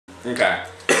Okay.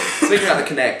 Speaking about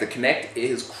the Kinect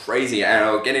is crazy, and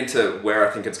I'll get into where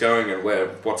I think it's going and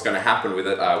what's going to happen with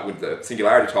it with the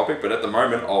Singularity topic. But at the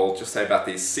moment, I'll just say about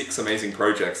these 6 amazing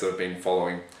projects that I've been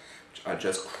following, which are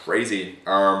just crazy.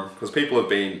 Because people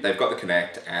they've got the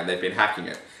Kinect and they've been hacking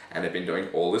it, and they've been doing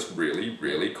all this really,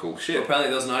 really cool shit. Well, apparently,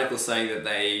 there was an article saying that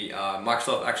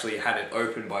Microsoft actually had it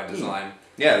open by design.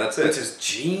 Yeah, that's it. Which is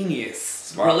genius.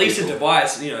 Smart Release people. a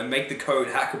device, make the code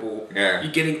hackable. Yeah.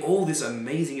 You're getting all this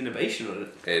amazing innovation on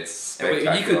it. It's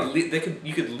spectacular.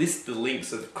 You could list the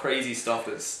links of crazy stuff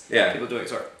that's people doing.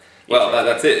 Sorry. Well,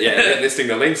 that's it. Yeah, listing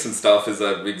the links and stuff is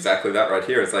exactly that right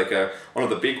here. It's like one of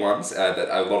the big ones that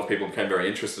a lot of people became very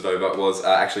interested over was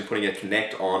actually putting a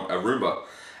Kinect on a Roomba.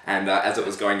 And as it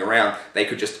was going around, they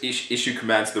could just issue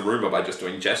commands to the Roomba by just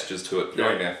doing gestures to it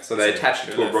going there. So they attached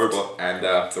it to a robot, and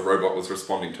the robot was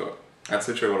responding to it. That's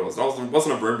literally what it was. It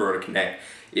wasn't a Roomba or a Kinect.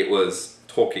 It was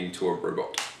talking to a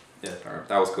robot. Yeah,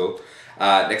 that was cool.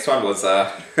 Next one was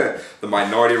the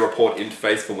Minority Report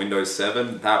interface for Windows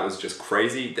 7. That was just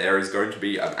crazy. There is going to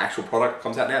be an actual product that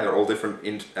comes out now. They're all different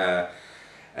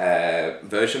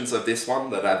versions of this one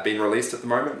that have been released at the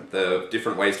moment. The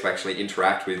different ways to actually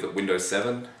interact with Windows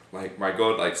 7. Like, my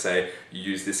god, like say you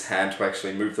use this hand to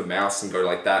actually move the mouse and go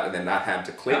like that, and then that hand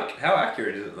to click. How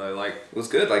accurate is it though? Like, it was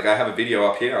good. Like, I have a video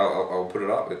up here. I'll put it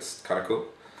up. It's kind of cool.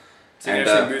 So you can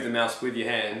actually move the mouse with your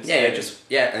hands. Yeah,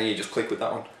 and then you just click with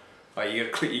that one. Oh, you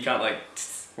gotta click. You can't like.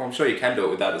 Well, I'm sure you can do it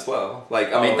with that as well.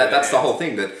 Like, I mean, that's the whole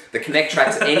thing. That the Kinect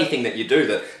tracks anything that you do.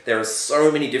 That there are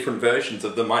so many different versions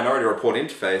of the Minority Report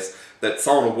interface that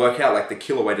someone will work out like the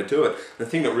killer way to do it. The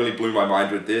thing that really blew my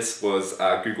mind with this was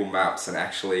Google Maps and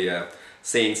actually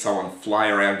seeing someone fly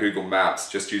around Google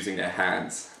Maps just using their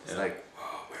hands. It's like,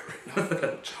 whoa, we're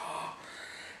in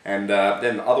And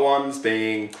then the other ones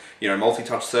being,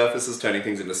 multi-touch surfaces, turning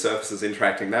things into surfaces,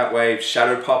 interacting that way.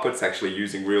 Shadow puppets, actually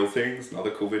using real things.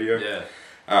 Another cool video. Yeah.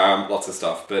 Lots of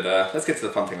stuff. But let's get to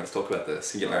the fun thing. Let's talk about the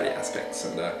Singularity aspects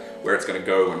and where it's going to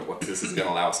go and what this is going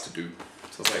to allow us to do.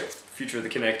 So it's like future of the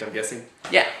Kinect, I'm guessing.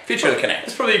 Yeah, future of the Kinect.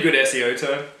 It's probably a good SEO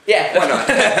term. Yeah, why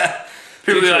not?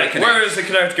 People be like, where is the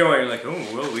Kinect going? Like, oh,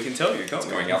 well, we can tell you. It's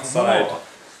going outside.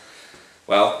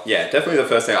 Well, yeah, definitely the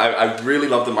first thing. I really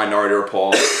love the Minority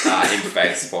Report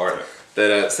interface for it.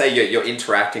 That say you're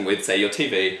interacting with, say, your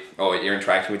TV, or you're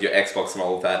interacting with your Xbox and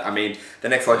all of that. I mean, the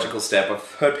next logical step, I've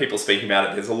heard people speaking about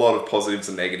it, there's a lot of positives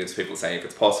and negatives, people saying if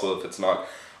it's possible, if it's not.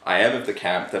 I am of the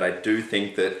camp that I do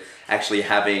think that actually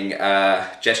having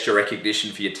gesture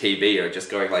recognition for your TV, or just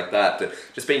going like that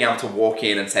just being able to walk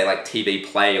in and say like TV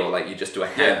play, or like you just do a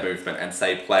hand movement and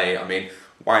say play, I mean,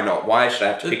 why not? Why should I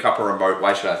have to pick up a remote?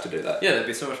 Why should I have to do that? Yeah, that'd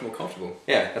be so much more comfortable.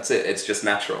 Yeah, that's it. It's just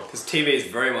natural. Because TV is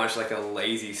very much like a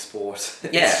lazy sport.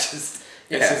 Yeah. It's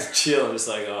just chill, just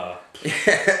like,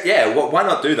 Yeah, well, why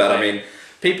not do that? I mean,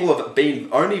 people have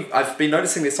been I've been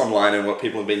noticing this online and what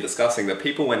people have been discussing, that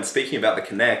people, when speaking about the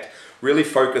Kinect, really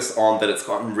focus on that it's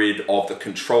gotten rid of the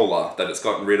controller, that it's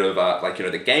gotten rid of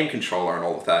the game controller and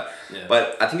all of that. Yeah.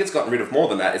 But I think it's gotten rid of more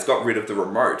than that. It's gotten rid of the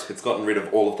remote. It's gotten rid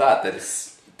of all of that. That is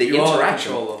the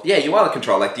interaction. Yeah, you are the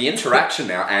controller. Like the interaction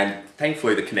now, and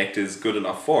thankfully the Kinect is good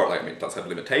enough for it. Like, I mean, it does have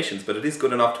limitations, but it is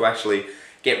good enough to actually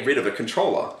get rid of a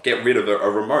controller, get rid of a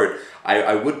remote.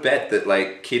 I would bet that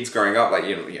like kids growing up, like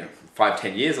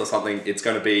 5-10 years or something, it's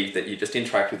going to be that you just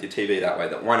interact with your TV that way.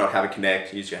 That why not have a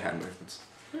Kinect, use your hand movements.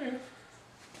 Yeah.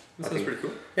 That sounds pretty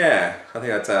cool. Yeah, I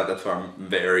think that's why I'm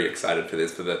very excited for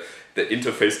this, for the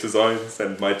interface designs,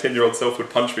 and my 10-year-old self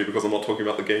would punch me because I'm not talking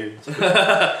about the games.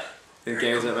 The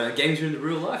games are in the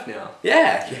real life now.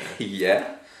 Yeah.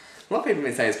 A lot of people have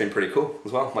been saying it's been pretty cool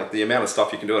as well. Like the amount of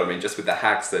stuff you can do it. I mean, just with the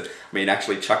hacks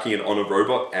actually chucking it on a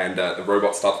robot, and the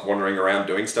robot starts wandering around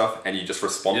doing stuff, and you just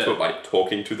respond to it by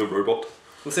talking to the robot.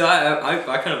 Well, see,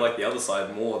 I kind of like the other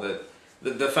side more, that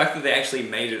the fact that they actually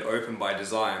made it open by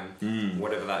design,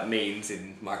 whatever that means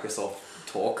in Microsoft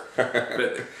talk.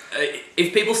 But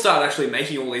if people start actually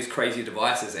making all these crazy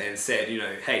devices and said,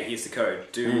 hey, here's the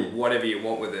code, do whatever you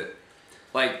want with it,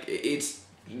 like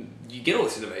you get all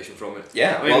this innovation from it.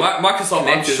 Yeah. I mean, Microsoft,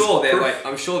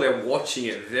 I'm sure they're watching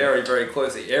it very, very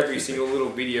closely. Every single little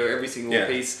video, every single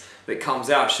piece that comes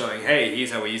out showing, hey,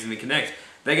 here's how we're using the Kinect.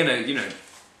 They're gonna,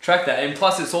 track that, and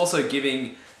plus it's also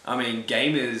giving, the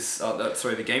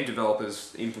game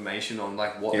developers information on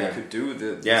like what they could do with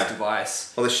this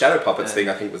device. Well, the shadow puppets thing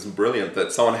I think was brilliant.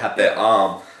 That someone had their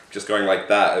arm just going like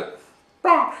that.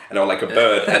 And or like a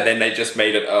bird, and then they just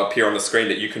made it appear on the screen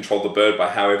that you controlled the bird by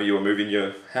however you were moving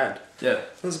your hand. Yeah,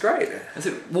 it was great. I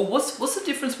said, well, what's the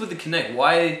difference with the Kinect?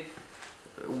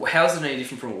 How is it any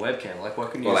different from a webcam? Like, why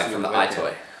couldn't you? Well, like from the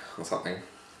iToy or something.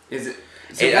 Is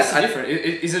So what's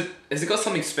different? Has it got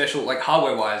something special, like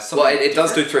hardware-wise? Well, it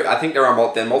does do three. I think there are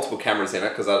multiple cameras in it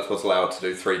because that's what's allowed to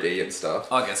do 3D and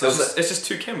stuff. Okay, so it's just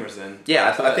two cameras then.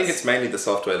 Yeah, I think it's mainly the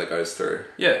software that goes through.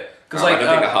 Yeah, because I don't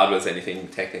think the hardware's anything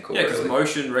technical. Yeah, because really.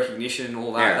 Motion recognition,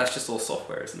 all that, that's just all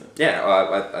software, isn't it?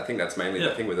 Yeah, I think that's mainly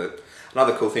the thing with it.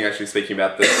 Another cool thing, actually, speaking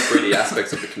about the 3D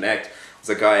aspects of the Kinect, was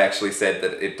a guy actually said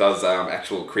that it does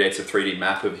creates a 3D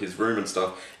map of his room and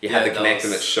stuff. He had the Kinect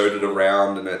and it showed it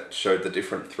around and it showed the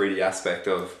different 3D aspect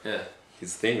of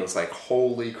his thing. It was like,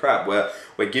 holy crap, we're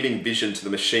giving vision to the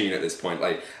machine at this point.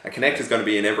 Like, a Kinect is going to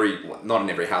be in not in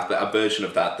every house, but a version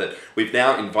of that we've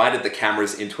now invited the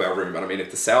cameras into our room. And I mean,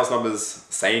 if the sales numbers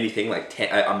say anything, like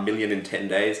 1 million in 10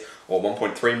 days, or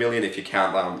 1.3 million if you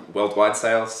count worldwide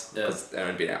sales, because they've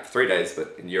only been out for 3 days,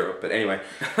 but in Europe. But anyway,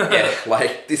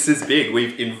 like, this is big.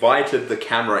 We've invited the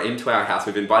camera into our house.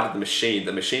 We've invited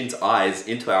the machine's eyes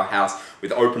into our house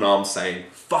with open arms saying,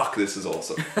 fuck, this is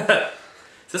awesome.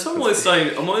 So that's what I'm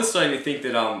always starting to think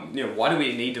that, why do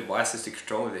we need devices to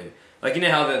control everything? Like, you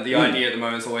know how the idea at the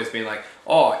moment has always been like,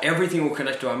 oh, everything will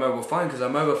connect to our mobile phone because our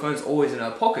mobile phone's always in our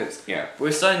pockets. Yeah. But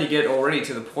we're starting to get already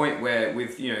to the point where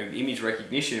with, image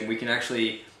recognition, we can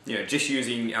actually, just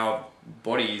using our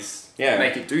bodies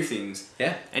make it do things.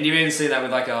 Yeah. And you've even seen that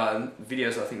with like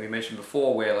videos I think we mentioned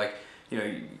before where like,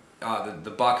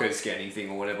 the barcode scanning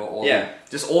thing or whatever, or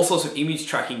just all sorts of image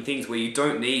tracking things where you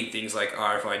don't need things like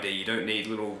RFID, you don't need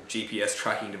little GPS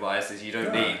tracking devices, you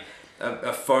don't need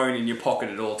a phone in your pocket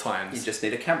at all times. You just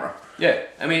need a camera. Yeah,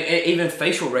 I mean, even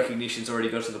facial recognition's already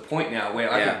got to the point now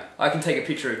where I can take a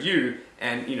picture of you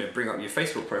and bring up your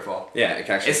Facebook profile. Yeah, it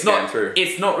can actually scan through.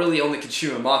 It's not really on the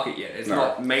consumer market yet. It's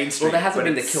not mainstream. Well, there hasn't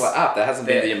been the killer app. There hasn't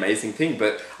been the amazing thing.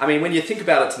 But I mean, when you think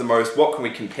about it to the most, what can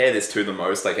we compare this to the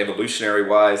most, like evolutionary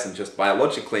wise and just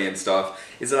biologically and stuff?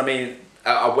 Is that, I mean,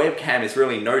 a webcam is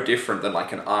really no different than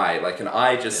like an eye. Like an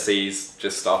eye just sees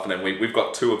just stuff, and then we've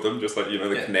got two of them, just like the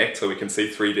Kinect, so we can see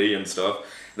 3D and stuff.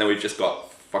 And then we've just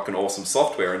got fucking awesome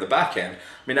software in the back end.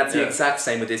 I mean, that's the exact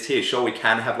same with this here. Sure, we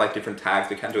can have like different tags,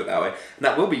 we can do it that way, and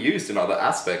that will be used in other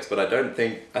aspects. But I don't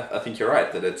think I think you're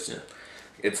right that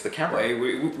it's the camera.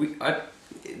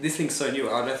 This thing's so new.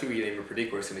 I don't think we can even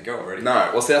predict where it's going to go already. No,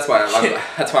 well, see, that's why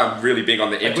I'm really big on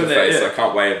the interface. So I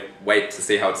can't wait to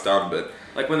see how it's done, but.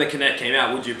 Like when the Kinect came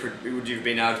out, would you have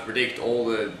been able to predict all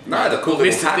the the cool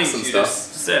little hacks and stuff?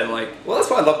 Just said, like, well, that's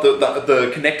why I love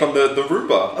the Kinect on the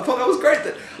Roomba. I thought that was great.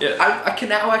 That I can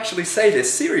now actually say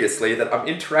this seriously, that I'm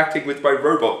interacting with my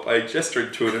robot by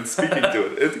gesturing to it and speaking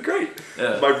to it. It's great.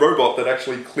 Yeah. My robot that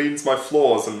actually cleans my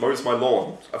floors and mows my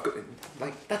lawn. I've got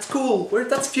that's cool.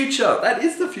 That's future. That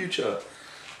is the future,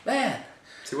 man.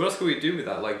 So what else can we do with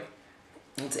that? Like,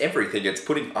 it's everything. It's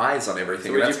putting eyes on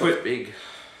everything. So that's what's big.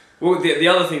 Well, the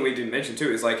other thing we didn't mention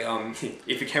too is like,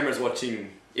 if a camera's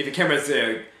watching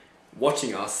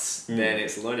us, then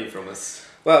it's learning from us.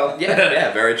 Well,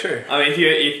 yeah, very true. I mean,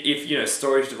 if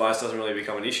storage device doesn't really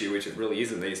become an issue, which it really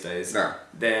isn't these days,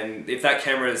 then if that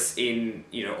camera's on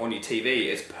your TV,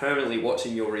 it's permanently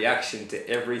watching your reaction to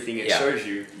everything it shows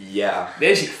you. Yeah.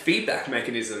 There's your feedback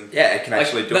mechanism. Yeah, it can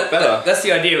actually do it better. That's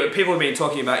the idea. People have been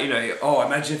talking about,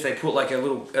 imagine if they put like a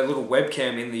little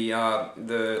webcam in the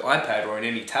iPad or in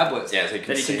any tablets. Yeah, so you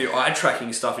can do eye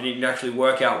tracking stuff, and you can actually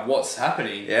work out what's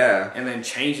happening. Yeah. And then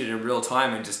change it in real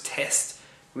time and just test.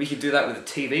 We could do that with a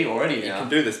TV already now. You can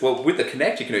do this. Well, with the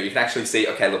Kinect, you can actually see,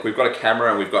 okay, look, we've got a camera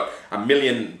and we've got a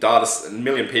million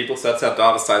people, so that's our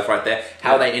data size right there.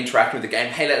 How they interact with the game.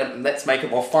 Hey, let's make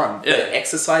it more fun. Yeah. The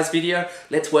exercise video,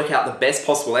 let's work out the best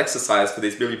possible exercise for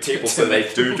these million people so they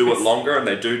do it longer and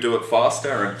they do it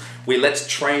faster. And let's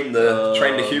train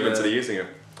the humans that are using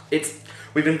it.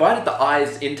 We've invited the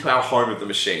eyes into our home of the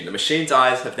machine. The machine's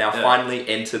eyes have now finally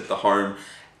entered the home.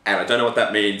 And I don't know what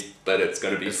that means, but it's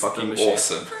going to be fucking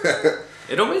awesome.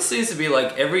 It almost seems to be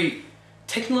like every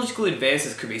technological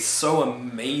advances could be so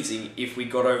amazing if we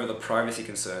got over the privacy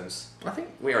concerns. I think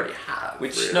we already have.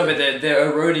 No, but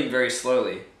they're eroding very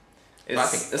slowly.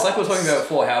 It's like we were talking about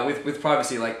before, how with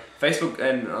privacy, like Facebook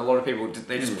and a lot of people,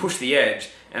 they just push the edge,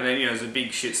 and then there's a big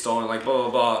shitstorm, like blah blah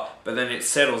blah. But then it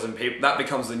settles, and that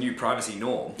becomes the new privacy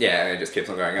norm. Yeah, and it just keeps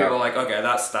on going up. People are like, okay,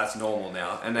 that's normal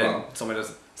now, and then someone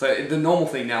does. So the normal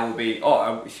thing now will be,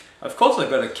 of course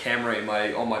I've got a camera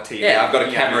on my TV. Yeah, I've got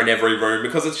a camera in every room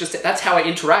because that's how I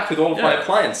interact with all of my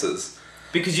appliances.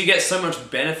 Because you get so much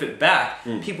benefit back,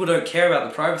 people don't care about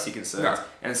the privacy concerns,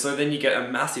 and so then you get a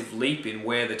massive leap in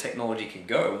where the technology can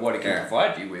go, what it can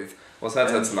provide you with. Well, so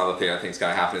that's another thing I think is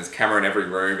going to happen is camera in every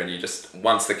room, and you just,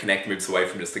 once the Kinect moves away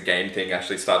from just the game thing,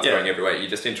 actually starts going everywhere, you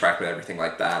just interact with everything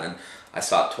like that, and I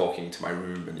start talking to my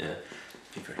room. And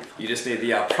Be very fun. You just need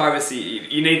the privacy.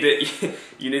 You need the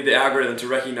you need the algorithm to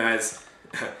recognize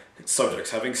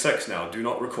subjects having sex now. Do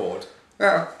not record.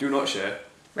 Well, Do not share.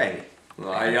 maybe.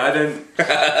 I don't.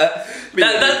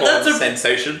 That's a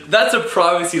sensation. That's a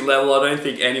privacy level I don't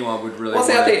think anyone would really. Well,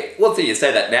 see, want. I think, well, see, you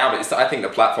say that now, but I think the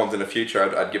platforms in the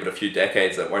future, I'd give it a few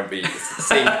decades that won't be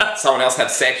seeing someone else have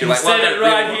sex. You're like, well, said it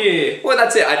right here. Well,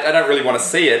 that's it. I don't really want to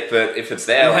see it, but if it's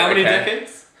there, And like, how many okay.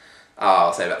 decades?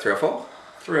 I'll say about 3 or 4.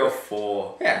 3 or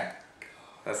 4. Yeah.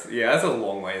 That's a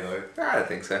long way though. I don't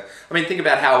think so. I mean, think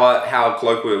about how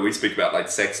colloquially we speak about like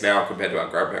sex now compared to our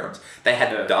grandparents. They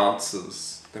had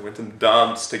dances. They went and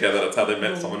danced together. That's how they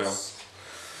met someone else.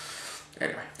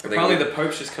 Anyway, Probably the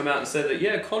Pope's just come out and said that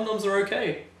condoms are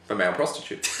okay for male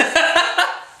prostitutes.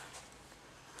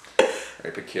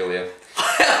 Very peculiar.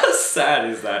 How sad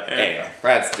is that? Anyway,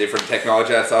 that's different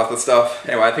technology. That's other stuff.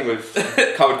 Anyway, I think we've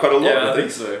covered quite a lot. Yeah, I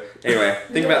think so. Anyway,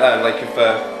 think about that. Like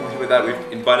if with that,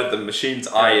 we've invited the machine's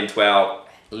eye into our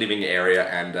living area,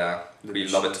 and we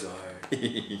love it.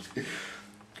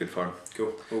 Good fun.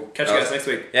 Cool. We'll catch you guys next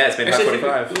week. Yeah, it's been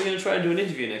Hive45. We're going to try and do an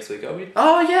interview next week, are we?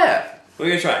 Oh yeah. We're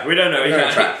going to try. We don't know. We're going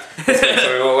to try.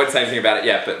 So we won't say anything about it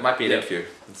yet, but it might be an interview.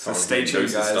 So stay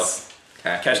tuned, guys.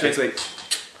 Okay. Catch you next week.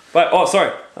 Bye. Oh,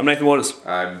 sorry. I'm Nathan Waters.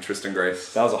 I'm Tristan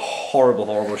Grace. That was a horrible,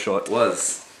 horrible shot. It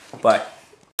was. Bye.